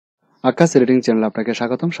আকাশ reading channel আপনাকে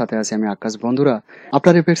স্বাগতম। সাথে আছি আমি আকাশ। বন্ধুরা,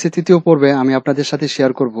 আপনার এপেক্সের তৃতীয় পর্বে আমি আপনাদের সাথে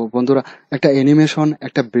শেয়ার করব বন্ধুরা একটা অ্যানিমেশন,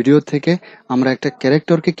 একটা ভিডিও থেকে আমরা একটা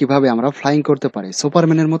ক্যারেক্টারকে কিভাবে আমরা ফ্লাইং করতে পারি,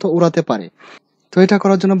 সুপারম্যানের মতো উড়াতে পারি। তো এটা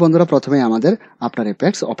করার জন্য বন্ধুরা প্রথমে আমাদের আফটার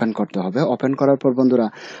এফেক্টস ওপেন করতে হবে। ওপেন করার পর বন্ধুরা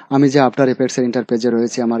আমি যে আফটার এফেক্টস এর ইন্টারপেজে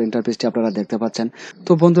রয়েছে, আমার ইন্টারপেজটি আপনারা দেখতে পাচ্ছেন।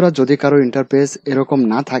 তো বন্ধুরা, যদি কারো ইন্টারপেজ এরকম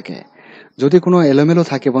না থাকে, যদি কোনো এলোমেলো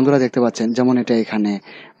থাকে বন্ধুরা দেখতে পাচ্ছেন, যেমন এটা এখানে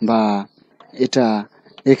বা এটা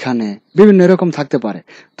এখানে বিভিন্ন এরকম থাকতে পারে।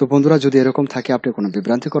 তো বন্ধুরা, যদি এরকম থাকে, আপনি কোনো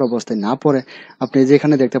বিভ্রান্তিকর অবস্থায় না পড়ে আপনি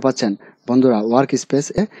যেখানে দেখতে পাচ্ছেন বন্ধুরা ওয়ার্ক স্পেস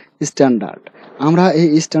এ স্ট্যান্ডার্ড, আমরা এই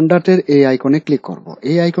স্ট্যান্ডার্ডের এই আইকনে ক্লিক করব।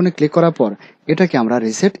 এই আইকনে ক্লিক করার পর এটাকে আমরা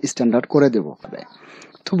রিসেট স্ট্যান্ডার্ড করে দেব।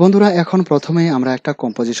 তো বন্ধুরা, এখন প্রথমেই আমরা একটা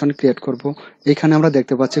কম্পোজিশন ক্রিয়েট করব। এখানে আমরা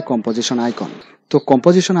দেখতে পাচ্ছি কম্পোজিশন আইকন। তো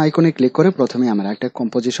কম্পোজিশন আইকনে ক্লিক করে প্রথমে আমরা একটা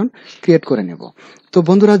কম্পোজিশন ক্রিয়েট করে নেব। তো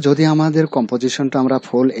বন্ধুরা, যদি আমাদের কম্পোজিশনটা আমরা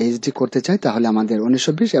ফুল এইচডি করতে চাই তাহলে আমাদের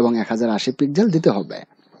 1920 এবং 1080 পিক্সেল দিতে হবে।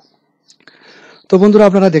 তো বন্ধুরা,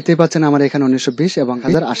 আপনারা দেখতেই পাচ্ছেন আমার এখানে 1920 এবং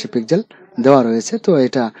 1080 পিক্সেল দেওয়া রয়েছে। তো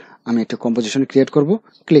এটা আমি একটা কম্পোজিশন ক্রিয়েট করব।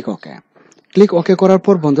 ক্লিক ওকে। ক্লিক ওকে করার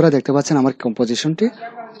পর বন্ধুরা দেখতে পাচ্ছেন আমার কম্পোজিশনটি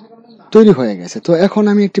তৈরি হয়ে গেছে। তো এখন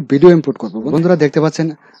আমি একটি ভিডিও ইনপুট করব। বন্ধুরা দেখতে পাচ্ছেন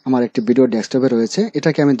আমার একটি ভিডিও ডেস্কটপে রয়েছে।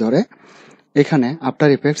 এটাকে আমি ধরে এখানে আফটার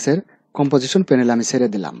ইফেক্টস এর কম্পোজিশন প্যানেল আমি ছেড়ে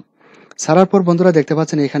দিলাম। ছাড়ার পর বন্ধুরা দেখতে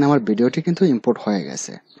পাচ্ছেন এখানে আমার ভিডিওটি কিন্তু ইম্পোর্ট হয়ে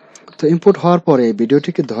গেছে। তো ইম্পোর্ট হওয়ার পরে এই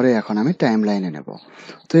ভিডিওটিকে ধরে এখন আমি টাইম লাইনে নেব।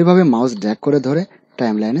 তো এইভাবে মাউস ড্র্যাগ করে ধরে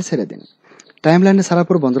টাইম লাইনে ছেড়ে দিন। টাইম লাইনে ছাড়ার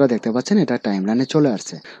পর বন্ধুরা দেখতে পাচ্ছেন এটা টাইম লাইনে চলে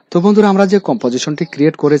আসছে। তো বন্ধুরা, আমরা যে কম্পোজিশনটি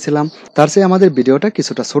ক্রিয়েট করেছিলাম তার চেয়ে আমাদের ভিডিওটা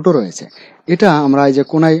কিছুটা ছোট রয়েছে। এটা আমরা এই যে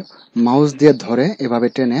কোনায় মাউস দিয়ে ধরে এভাবে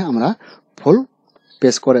টেনে আমরা ফুল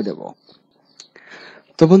পেজ করে দেব।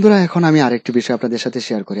 তো বন্ধুরা, এখন আমি আরেকটি বিষয় আপনাদের সাথে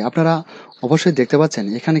শেয়ার করি। আপনারা অবশ্যই দেখতে পাচ্ছেন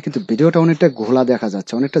এখানে কিন্তু ভিডিওটা অনেকটা ঘোলা দেখা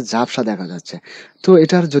যাচ্ছে, অনেকটা ঝাপসা দেখা যাচ্ছে। তো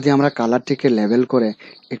এটার যদি আমরা কালারটিকে লেভেল করে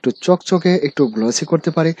একটু চকচকে, একটু গ্লসি করতে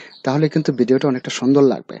পারি তাহলে কিন্তু ভিডিওটা অনেকটা সুন্দর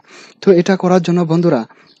লাগবে। তো এটা করার জন্য বন্ধুরা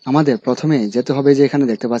আমাদের প্রথমে যেতে হবে যে এখানে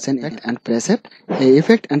দেখতে পাচ্ছেন ইফেক্ট এন্ড প্রেসেট। এই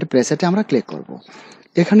ইফেক্ট এন্ড প্রেসেটে আমরা ক্লিক করব।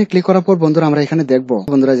 এখানে ক্লিক করার পর বন্ধুরা আমরা এখানে দেখব,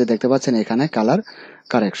 বন্ধুরা যে দেখতে পাচ্ছেন এখানে কালার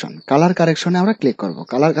কারেকশন। কালার কারেকশনে আমরা ক্লিক করব।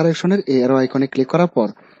 কালার কারেকশনের এই এরো আইকনে ক্লিক করার পর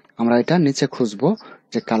আমরা এটা নিচে খুঁজবো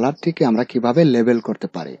যে কালারটিকে আমরা কিভাবে লেবেল করতে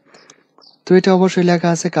পারি। তো এটা অবশ্যই লেখা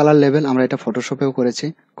আছে কালার লেভেল। আমরা এটা ফটোশপেও করেছি।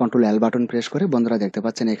 কন্ট্রোল এল বাটন প্রেস করে বন্ধুরা দেখতে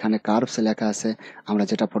পাচ্ছেন এখানে কার্ভস লেখা আছে, আমরা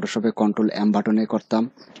যেটা ফটোশপে কন্ট্রোল এম বাটনে করতাম।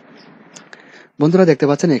 বন্ধুরা দেখতে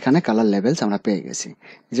পাচ্ছেন এখানে কালার লেভেলস আমরা পেয়ে গেছি।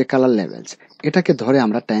 যে কালার লেভেলস, এটাকে ধরে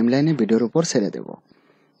আমরা টাইম লাইনে ভিডিওর উপর ছেড়ে দেব।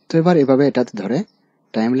 তো এবার এভাবে এটাতে ধরে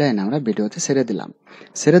টাইম লাইন আমরা ভিডিওতে ছেড়ে দিলাম।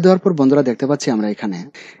 ছেড়ে দেওয়ার পর বন্ধুরা দেখতে পাচ্ছি আমরা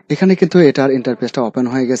এখানে কিন্তু এটার ইন্টারফেসটা ওপেন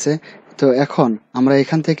হয়ে গেছে। তো এখন আমরা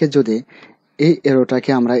এখান থেকে যদি এই এরোটাকে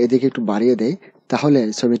আমরা এদিকে একটু বাড়িয়ে দেই তাহলে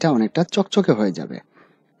ছবিটা অনেকটা চকচকে হয়ে যাবে।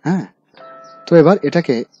 হ্যাঁ, তো এবার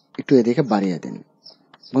এটাকে একটু এদিকে বাড়িয়ে দিন।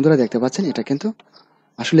 বন্ধুরা দেখতে পাচ্ছেন এটা কিন্তু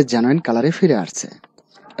আসলে জেনুইন কালারে ফিরে আসছে।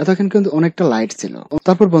 এতক্ষণ কিন্তু অনেকটা লাইট ছিল।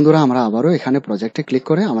 তারপর বন্ধুরা আমরা আবারও এখানে প্রজেক্টে ক্লিক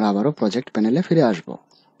করে আমরা আবারও প্রজেক্ট প্যানেলে ফিরে আসব।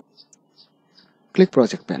 Click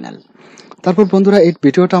project panel. তারপর বন্ধুরা এই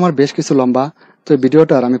ভিডিওটা আমার বেশ কিছু লম্বা। তো এই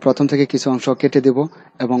ভিডিওটার আমি প্রথম থেকে কিছু অংশ কেটে দেব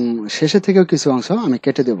এবং শেষে থেকেও কিছু অংশ আমি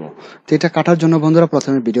কেটে দেব। তো এটা কাটার জন্য বন্ধুরা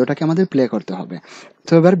প্রথমে ভিডিওটাকে আমাদের প্লে করতে হবে।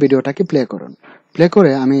 তো এবার ভিডিওটাকে প্লে করুন। প্লে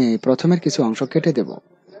করে আমি প্রথমের কিছু অংশ কেটে দেব।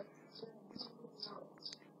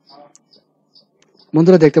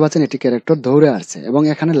 বন্ধুরা দেখতে পাচ্ছেন এটি ক্যারেক্টার দৌড়ে আসছে এবং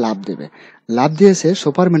এখানে লাফ দেবে। লাফ দিয়েছে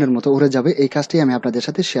সুপারম্যানের মতো উড়ে যাবে। এই কাজটি আমি আপনাদের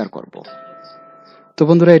সাথে শেয়ার করব। তো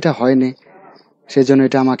বন্ধুরা এটা হয়নি, সেই জন্য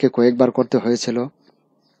এটা আমাকে কয়েকবার করতে হয়েছিল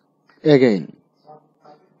এগেইন।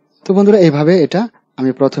 তো বন্ধুরা এইভাবে এটা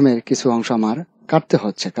আমি প্রথমের কিছু অংশ আমার কাটতে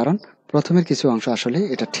হচ্ছে, কারণ প্রথমের কিছু অংশ আসলে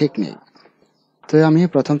এটা ঠিক নেই। তো আমি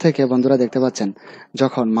প্রথম থেকে বন্ধুরা দেখতে পাচ্ছেন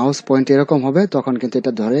যখন মাউস পয়েন্ট এরকম হবে তখন কিন্তু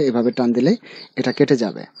এটা ধরে এভাবে টান দিলেই এটা কেটে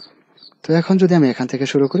যাবে। তো এখন যদি আমি এখান থেকে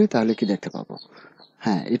শুরু করি তাহলে কি দেখতে পাবো?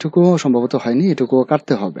 হ্যাঁ, এটুকুও সম্ভবত হয়নি, এটুকুও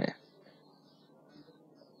কাটতে হবে।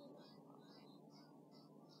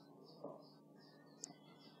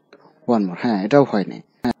 ওয়ান মোর, হ্যাঁ এটাও হয়নি।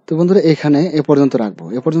 তো বন্ধুরা এখানে এ পর্যন্ত রাখবো।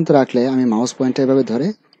 এ পর্যন্ত রাখলে আমি মাউস পয়েন্টটা এভাবে ধরে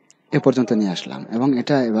এ পর্যন্ত নিয়ে আসলাম এবং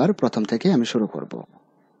এটা এবার প্রথম থেকে আমি শুরু করব।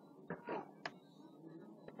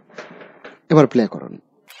 এবার প্লে করুন।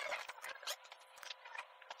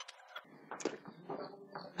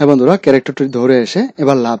 হ্যাঁ বন্ধুরা, ক্যারেক্টারটি ধরে এসে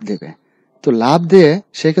এবার লাফ দেবে। তো লাফ দিয়ে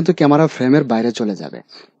সে কিন্তু ক্যামেরা ফ্রেমের বাইরে চলে যাবে।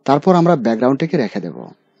 তারপর আমরা ব্যাকগ্রাউন্ডটিকে রেখে দেব।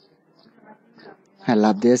 হ্যাঁ,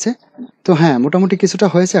 লাফ দিয়েছে। তো হ্যাঁ, মোটামুটি কিছুটা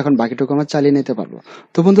হয়েছে, এখন বাকিটুকু আমরা চালিয়ে নিতে পারবো।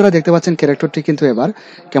 তো বন্ধুরা দেখতে পাচ্ছেন ক্যারেক্টারটি কিন্তু এবার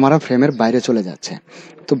ক্যামেরা ফ্রেমের বাইরে চলে যাচ্ছে।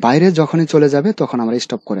 তো বাইরে যখনই চলে যাবে তখন আমরা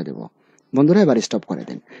স্টপ করে দেব। বন্ধুরা এবার স্টপ করে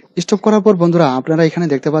দিন। স্টপ করার পর বন্ধুরা আপনারা এখানে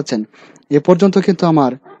দেখতে পাচ্ছেন এ পর্যন্ত কিন্তু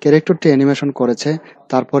আমার ক্যারেক্টারটি অ্যানিমেশন করেছে,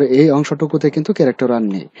 তারপর এই অংশটুকুতে কিন্তু ক্যারেক্টার আর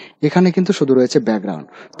নেই, এখানে কিন্তু শুধু রয়েছে ব্যাকগ্রাউন্ড।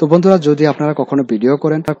 তো বন্ধুরা যদি আপনারা কখনো ভিডিও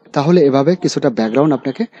করেন তাহলে এভাবে কিছুটা ব্যাকগ্রাউন্ড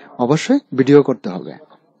আপনাকে অবশ্যই ভিডিও করতে হবে।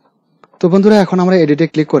 তো বন্ধুরা এখন আমরা এডিটে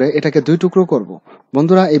ক্লিক করে এটাকে দুই টুকরো করব।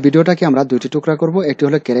 বন্ধুরা এই ভিডিওটাকে আমরা দুইটি টুকরা করব, একটি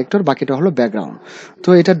হলো ক্যারেক্টার, বাকিটা হলো ব্যাকগ্রাউন্ড। তো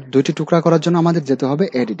এটা দুইটি টুকরা করার জন্য আমাদের যেতে হবে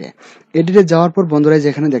এডিটে। এডিটে যাওয়ার পর বন্ধুরা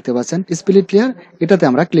যেখানে দেখতে পাচ্ছেন স্প্লিট লেয়ার, এটাতে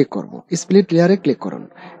আমরা ক্লিক করব। স্প্লিট লেয়ারে ক্লিক করুন।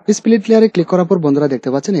 স্প্লিট লেয়ারে ক্লিক করার পর বন্ধুরা দেখতে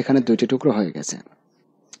পাচ্ছেন এখানে দুইটি টুকরো হয়ে গেছে।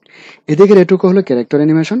 এদিকের এটুকু হলো ক্যারেক্টার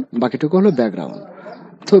অ্যানিমেশন, বাকিটুকু হলো ব্যাকগ্রাউন্ড।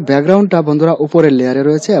 তো ব্যাকগ্রাউন্ডটা বন্ধুরা উপরের লেয়ারে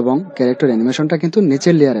রয়েছে এবং ক্যারেক্টার অ্যানিমেশনটা কিন্তু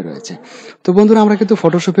নিচের লেয়ারে রয়েছে। তো বন্ধুরা আমরা কিন্তু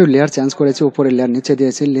ফটোশপে লেয়ার চেঞ্জ করেছি, উপরের লেয়ার নিচে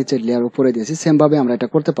দিয়েছি, নিচের লেয়ার উপরে দিয়েছি, সেম ভাবে আমরা এটা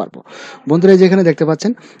করতে পারবো। বন্ধুরা যেখানে দেখতে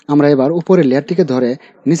পাচ্ছেন আমরা এবার উপরের লেয়ারটিকে ধরে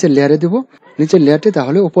নিচের লেয়ারে দিব, নিচের লেয়ারটি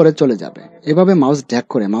তাহলে উপরে চলে যাবে। এভাবে মাউস ড্র্যাগ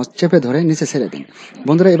করে মাউস চেপে ধরে নিচে ছেড়ে দিন।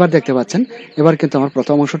 বন্ধুরা এবার দেখতে পাচ্ছেন এবার কিন্তু আমার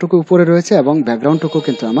প্রথম অংশটুকু উপরে রয়েছে এবং ব্যাকগ্রাউন্ডটুকু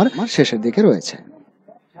কিন্তু আমার শেষের দিকে রয়েছে।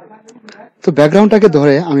 তো ব্যাকগ্রাউন্ডটাকে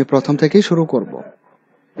ধরে আমি প্রথম থেকেই শুরু করব।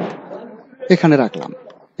 এখানে রাখলাম।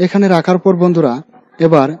 এখানে রাখার পর বন্ধুরা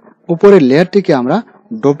এবার উপরের লেয়ারটিকে আমরা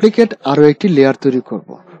ডুপ্লিকেট আরো একটি লেয়ার তৈরি করব।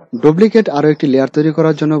 ডুপ্লিকেট আরো একটি লেয়ার তৈরি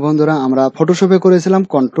করার জন্য বন্ধুরা আমরা ফটোশপে করেছিলাম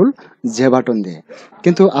কন্ট্রোল জে বাটন দিয়ে,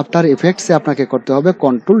 কিন্তু আফটার ইফেক্টসে আপনাকে করতে হবে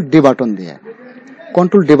কন্ট্রোল ডি বাটন দিয়ে।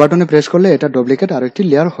 কন্ট্রোল ডি বাটনে প্রেস করলে এটা ডুপ্লিকেট আরো একটি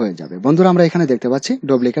লেয়ার হয়ে যাবে। বন্ধুরা আমরা এখানে দেখতে পাচ্ছি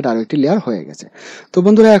ডুপ্লিকেট আরো একটি লেয়ার হয়ে গেছে। তো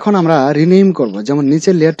বন্ধুরা এখন আমরা রিনেম করব। যেমন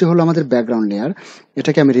নিচের লেয়ারটি হলো আমাদের ব্যাকগ্রাউন্ড লেয়ার,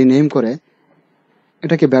 এটাকে আমি রিনেম করে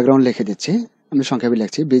এটাকে ব্যাকগ্রাউন্ড লিখে দিচ্ছি, আমি সংক্ষেপে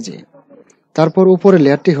লিখছি বিজি। তারপর উপরের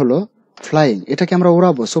লেয়ারটি হলো ফ্লাইং, এটাকে আমরা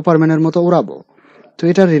উড়াবো, সুপারম্যানের মতো উড়াবো। তো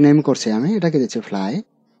এটা রিনেম করছি আমি, এটাকে দিচ্ছি ফ্লাই।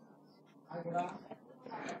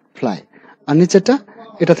 ফ্লাই আর নিচেরটা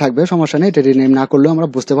এটা থাকবে, সমস্যা নেই, এটা রিনেম না করলেও আমরা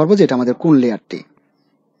বুঝতে পারবো যে এটা আমাদের কোন লেয়ারটি।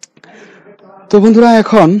 তো বন্ধুরা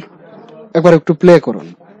এখন একবার একটু প্লে করুন।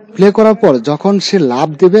 প্লে করার পর যখন সে লাফ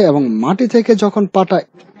দিবে এবং মাটি থেকে যখন পাটা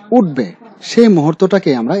উঠবে সেই মুহূর্তটাকে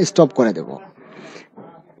আমরা স্টপ করে দেব।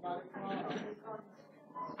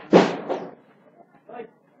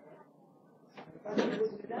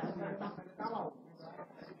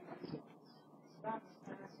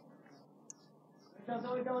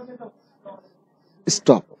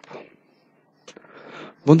 স্টপ।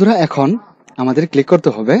 বন্ধুরা এখন আমাদের ক্লিক করতে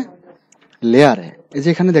হবে লেয়ারে। এই যে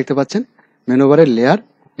এখানে দেখতে পাচ্ছেন মেনু বারের লেয়ার,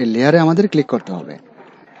 এই লেয়ারে আমাদের ক্লিক করতে হবে।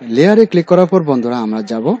 লেয়ারে ক্লিক করার পর বন্ধুরা আমরা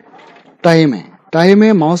যাব টাইমে। টাইমে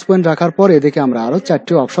মাউস পয়েন্ট রাখার পর এদিকে আমরা আরো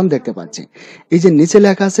 4টি অপশন দেখতে পাচ্ছি। এই যে নিচে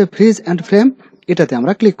লেখা আছে ফ্রিজ এন্ড ফ্রেম, এটাতে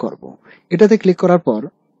আমরা ক্লিক করব। এটাতে ক্লিক করার পর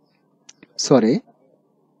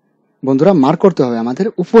বন্ধুরা মার্ক করতে হবে আমাদের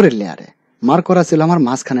উপরের লেয়ারে, মার্ক করা ছিল আমার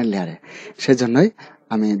মাঝখানের লেয়ারে, সেজন্যই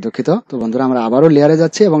আমি দুঃখিত। তো বন্ধুরা আমরা আবারও লেয়ারে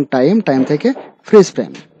যাচ্ছি এবং টাইম থেকে ফ্রিজ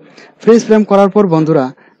ফ্রেম। ফ্রিজ ফ্রেম করার পর বন্ধুরা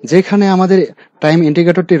যেখানে আমাদের টাইম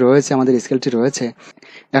ইন্ডিকেটরটি রয়েছে, আমাদের স্কেলটি রয়েছে,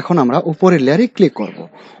 এখন আমরা উপরের লেয়ারে ক্লিক করব।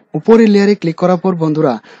 উপরের লেয়ারে ক্লিক করার পর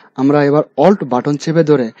বন্ধুরা আমরা এবার অল্ট বাটন চেপে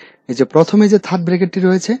ধরে এই যে প্রথমে যে থার্ড ব্র্যাকেটটি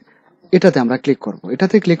রয়েছে এটাতে আমরা ক্লিক করব।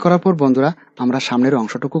 এটাতে ক্লিক করার পর বন্ধুরা আমরা সামনের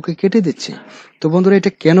অংশটুকুকে কেটে দিচ্ছি। তো বন্ধুরা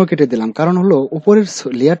এটা কেন কেটে দিলাম, কারণ হলো উপরের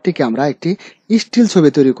লেয়ারটিকে আমরা একটি স্টিল ছবি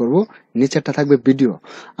তৈরি করব, নিচেরটা থাকবে ভিডিও।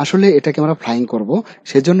 আসলে এটাকে আমরা ফ্লাইং করব,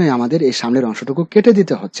 সেজন্যই আমাদের এই সামনের অংশটুকু কেটে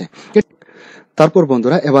দিতে হচ্ছে। তারপর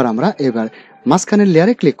বন্ধুরা এবার আমরা মাঝখানের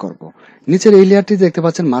লেয়ারে ক্লিক করব। নিচের এই লেয়ারটি দেখতে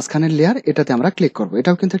পাচ্ছেন মাঝখানের লেয়ার, এটাতে আমরা ক্লিক করব।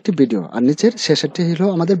 এটাও কিন্তু একটি ভিডিও, আর নিচের শেষেরটি হলো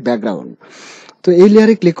আমাদের ব্যাকগ্রাউন্ড। তো এই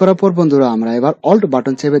লেয়ারে ক্লিক করার পর বন্ধুরা আমরা এবার অল্ট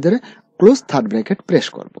বাটন চেপে ধরে ক্লোজ থার্ড ব্র্যাকেট প্রেস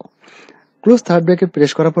করব। ক্লোজ থার্ড ব্র্যাকেট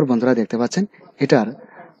প্রেস করার পর বন্ধুরা দেখতে পাচ্ছেন এটার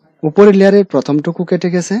উপরের লেয়ারের প্রথমটুকু কেটে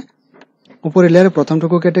গেছে, উপরের লেয়ারের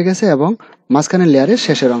প্রথমটুকু কেটে গেছে এবং মাঝখানের লেয়ারের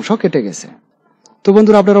শেষের অংশ কেটে গেছে। তো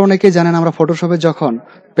বন্ধুরা আপনারা অনেকেই জানেন আমরা ফটোশপে যখন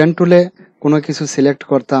পেন টুলে কোনো কিছু সিলেক্ট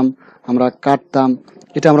করতাম, আমরা কাটতাম,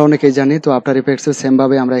 এটা আমরা অনেকেই জানি। তো আফটার ইফেক্টসে সেম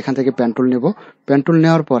ভাবে আমরা এখান থেকে পেন টুল নেব। পেন টুল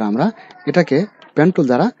নেওয়ার পর আমরা এটাকে পেন টুল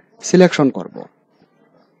দ্বারা সিলেকশন করব।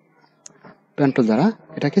 পেন টুল দ্বারা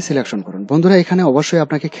এটাকে সিলেকশন করুন। বন্ধুরা এখানে অবশ্যই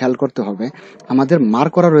আপনাকে খেয়াল করতে হবে আমাদের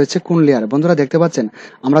মার্ক করা রয়েছে কোন লেয়ারে। বন্ধুরা দেখতে পাচ্ছেন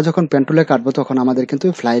আমরা যখন পেন টুলে কাটবো তখন আমাদের কিন্তু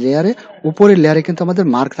ফ্লাই লেয়ারে উপরের লেয়ারে কিন্তু আমাদের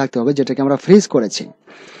মার্ক থাকতে হবে, যেটাকে আমরা ফ্রিজ করেছি,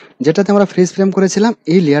 যেটাতে আমরা ফ্রিজ ফ্রেম করেছিলাম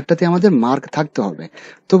এই লেয়ারটাতে আমাদের মার্ক থাকতে হবে।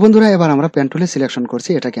 তো বন্ধুরা এবার আমরা পেন টুলে সিলেকশন করছি,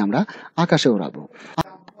 এটাকে আমরা আকাশে উড়াবো।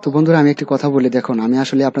 তো বন্ধুরা আমি একটি কথা বলি, দেখুন আমি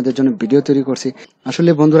আসলে আপনাদের জন্য ভিডিও তৈরি করছি। আসলে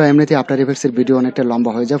বন্ধুরা এমনিতে আফটার ইফেক্টস এর ভিডিও অনেকটা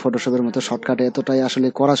লম্বা হয়ে যায়, ফটোশপের মতো শর্টকাটে এতটাই আসলে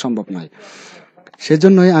করা সম্ভব নয়।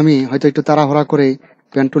 সেজন্যই আমি হয়তো একটু তাড়াহুড়া করেই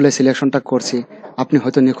পেন টুলে সিলেকশনটা করছি, আপনি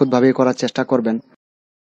হয়তো নিখুঁতভাবেই করার চেষ্টা করবেন।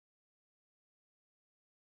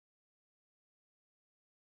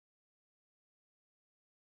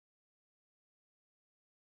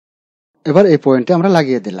 এবার এই পয়েন্টে আমরা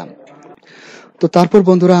লাগিয়ে দিলাম। তো তারপর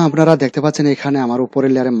বন্ধুরা আপনারা দেখতে পাচ্ছেন এখানে আমার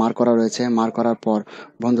উপরের লেয়ারে মার্ক করা রয়েছে। মার্ক করার পর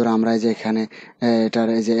বন্ধুরা আমরা এই যে এখানে এটার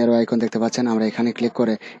এই যে এরো আইকন দেখতে পাচ্ছেন, আমরা এখানে ক্লিক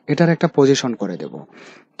করে এটার একটা পজিশন করে দেব।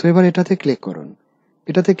 তো এবার এটাতে ক্লিক করুন।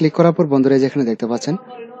 এটাতে ক্লিক করার পর বন্ধুরা এই যে এখানে দেখতে পাচ্ছেন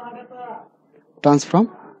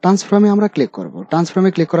ট্রান্সফর্মে আমরা ক্লিক করব। ট্রান্সফর্মে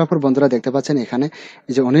ক্লিক করার পর বন্ধুরা দেখতে পাচ্ছেন এখানে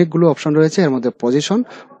এই যে অনেকগুলো অপশন রয়েছে, এর মধ্যে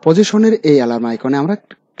পজিশনের এই অ্যালার্ম আইকনে আমরা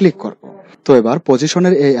ক্লিক করব। তো এবার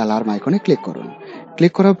পজিশনের এই অ্যালার্ম আইকনে ক্লিক করুন।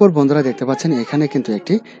 ক্লিক করার পর বন্ধুরা দেখতে পাচ্ছেন এখানে কিন্তু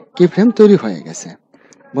একটি কি ফ্রেম তৈরি হয়ে গেছে।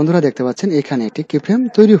 বন্ধুরা দেখতে পাচ্ছেন এখানে একটি কি ফ্রেম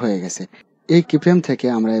তৈরি হয়ে গেছে। এই কি ফ্রেম থেকে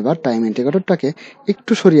আমরা এবার টাইম ইন্ডিকেটরটাকে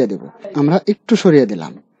একটু সরিয়ে দেব। আমরা একটু সরিয়ে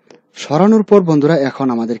দিলাম। সরানোর পর বন্ধুরা এখন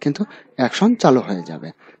আমাদের কিন্তু অ্যাকশন চালু হয়ে যাবে।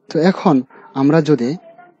 তো এখন আমরা যদি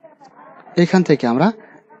এখান থেকে আমরা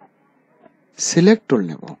সিলেক্ট টুল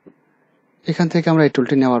নেব, এখান থেকে আমরা এই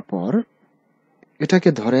টুলটি নেওয়ার পর এটাকে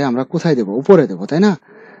ধরে আমরা কোথায় দেব? উপরে দেব, তাই না?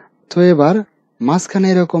 তো এবার মাঝখানে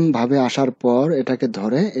এরকম ভাবে আসার পর এটাকে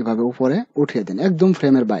ধরে এভাবে উপরে উঠিয়ে দিন, একদম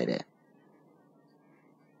ফ্রেমের বাইরে।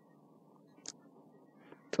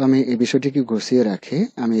 তো আমি এই বিষয়টিকে গুছিয়ে রাখি,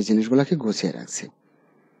 আমি এই জিনিসগুলোকে গুছিয়ে রাখছি।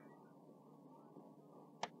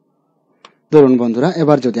 ধরুন বন্ধুরা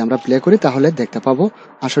এবার যদি আমরা প্লে করি তাহলে দেখতে পাবো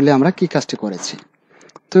আসলে আমরা কি কাজটি করেছি।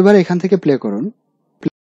 তো এবার এখান থেকে প্লে করুন।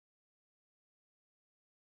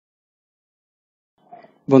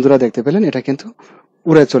 বন্ধুরা দেখতে পেলেন এটা কিন্তু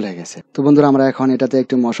উড়ে চলে গেছে। তো বন্ধুরা আমরা এখন এটাতে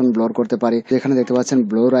একটু মোশন ব্লর করতে পারি। যেখানে দেখতে পাচ্ছেন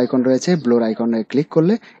ব্লোর আইকন রয়েছে, ব্লোর আইকনে ক্লিক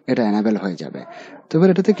করলে এটা এনাবেল হয়ে যাবে। তো এবার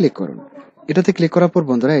এটাতে ক্লিক করুন। এটাতে ক্লিক করার পর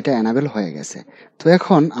বন্ধুরা এটা এনাবেল হয়ে গেছে। তো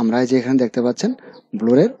এখন আমরা যে এখানে দেখতে পাচ্ছেন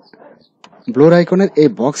ব্লোর আইকনের এই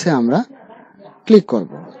বক্সে আমরা ক্লিক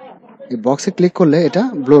করব। এই বক্সে ক্লিক করলে এটা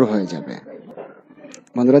ব্লোর হয়ে যাবে।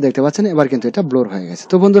 বন্ধুরা দেখতে পাচ্ছেন এবার কিন্তু এটা ব্লোর হয়ে গেছে।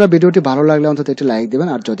 তো বন্ধুরা ভিডিওটি ভালো লাগলে অন্তত একটি লাইক দিবেন,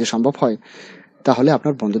 আর যদি সম্ভব হয় তাহলে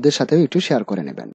আপনার বন্ধুদের সাথেও একটু শেয়ার করে নেবেন।